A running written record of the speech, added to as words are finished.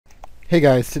Hey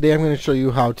guys, today I'm going to show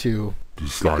you how to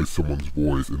disguise someone's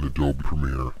voice in Adobe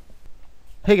Premiere.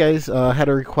 Hey guys, had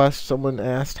a request. Someone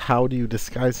asked, how do you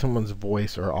disguise someone's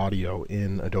voice or audio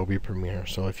in Adobe Premiere?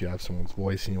 So if you have someone's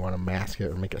voice and you want to mask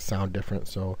it or make it sound different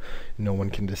so no one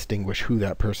can distinguish who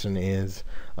that person is,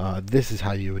 this is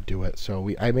how you would do it. So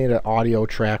I made an audio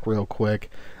track real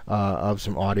quick of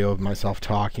some audio of myself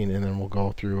talking, and then we'll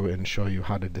go through and show you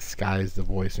how to disguise the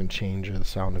voice and change the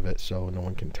sound of it so no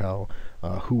one can tell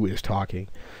who is talking.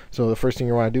 So the first thing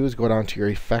you want to do is go down to your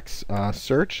effects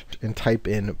search and type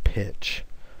in pitch,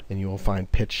 and you will find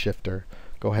pitch shifter.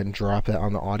 Go ahead and drop that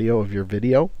on the audio of your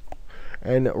video,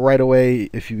 and right away,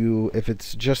 if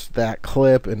it's just that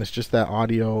clip and it's just that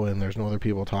audio and there's no other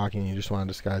people talking, you just want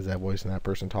to disguise that voice and that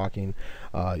person talking,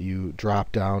 you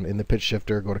drop down in the pitch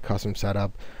shifter, go to custom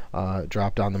setup,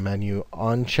 drop down the menu,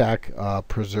 uncheck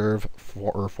preserve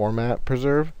or format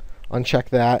preserve, uncheck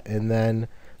that, and then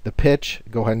the pitch,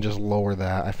 go ahead and just lower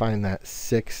that. I find that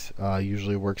 6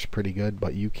 usually works pretty good,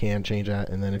 but you can change that.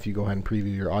 And then if you go ahead and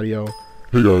preview your audio.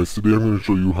 Hey guys, today I'm going to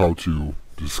show you how to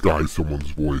disguise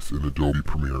someone's voice in Adobe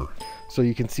Premiere. So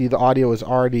you can see the audio is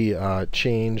already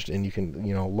changed, and you can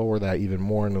lower that even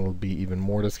more, and it'll be even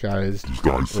more disguised.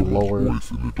 Disguise someone's voice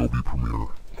in Adobe Premiere.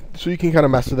 So you can kind of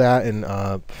mess with that and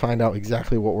find out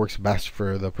exactly what works best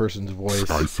for the person's voice.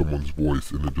 Disguise someone's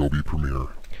voice in Adobe Premiere.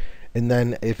 And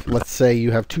then if, let's say,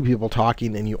 you have 2 people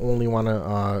talking and you only want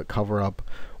to cover up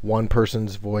one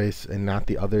person's voice and not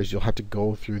the others, you'll have to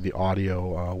go through the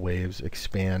audio waves,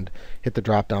 expand, hit the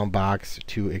drop down box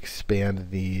to expand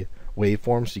the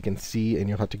waveform so you can see, and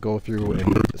you'll have to go through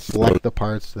and select the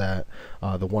parts that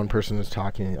the one person is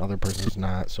talking and the other person is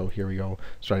not. So here we go,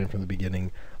 starting from the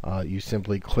beginning. You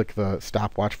simply click the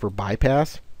stopwatch for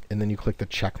bypass, and then you click the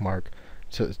check mark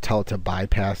to tell it to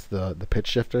bypass the pitch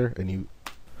shifter, and you.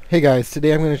 Hey guys,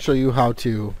 today I'm going to show you how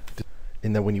to,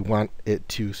 and then when you want it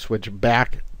to switch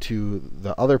back to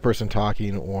the other person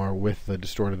talking or with the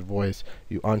distorted voice,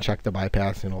 you uncheck the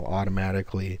bypass and it'll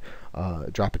automatically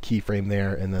drop a keyframe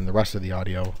there, and then the rest of the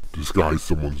audio. Disguise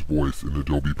someone's voice in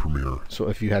Adobe Premiere. So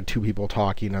if you had 2 people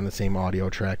talking on the same audio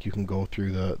track, you can go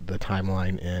through the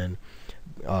timeline and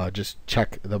just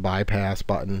check the bypass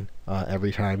button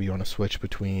every time you want to switch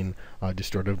between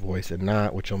distorted voice and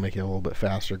not, which will make it a little bit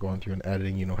faster going through and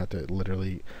editing. You don't have to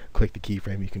literally click the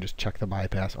keyframe. You can just check the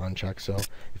bypass, uncheck. So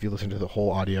if you listen to the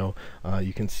whole audio,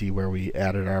 you can see where we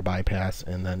added our bypass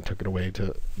and then took it away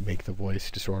to make the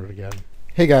voice distorted again.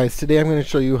 Hey guys, today I'm going to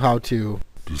show you how to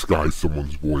disguise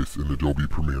someone's voice in Adobe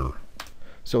Premiere.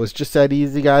 So it's just that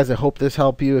easy, guys. I hope this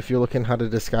helped you if you're looking how to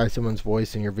disguise someone's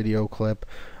voice in your video clip.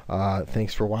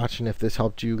 Thanks for watching. If this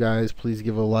helped you guys, please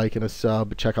give a like and a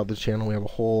sub. Check out the channel. We have a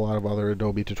whole lot of other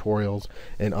Adobe tutorials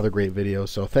and other great videos.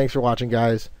 So thanks for watching,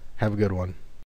 guys. Have a good one.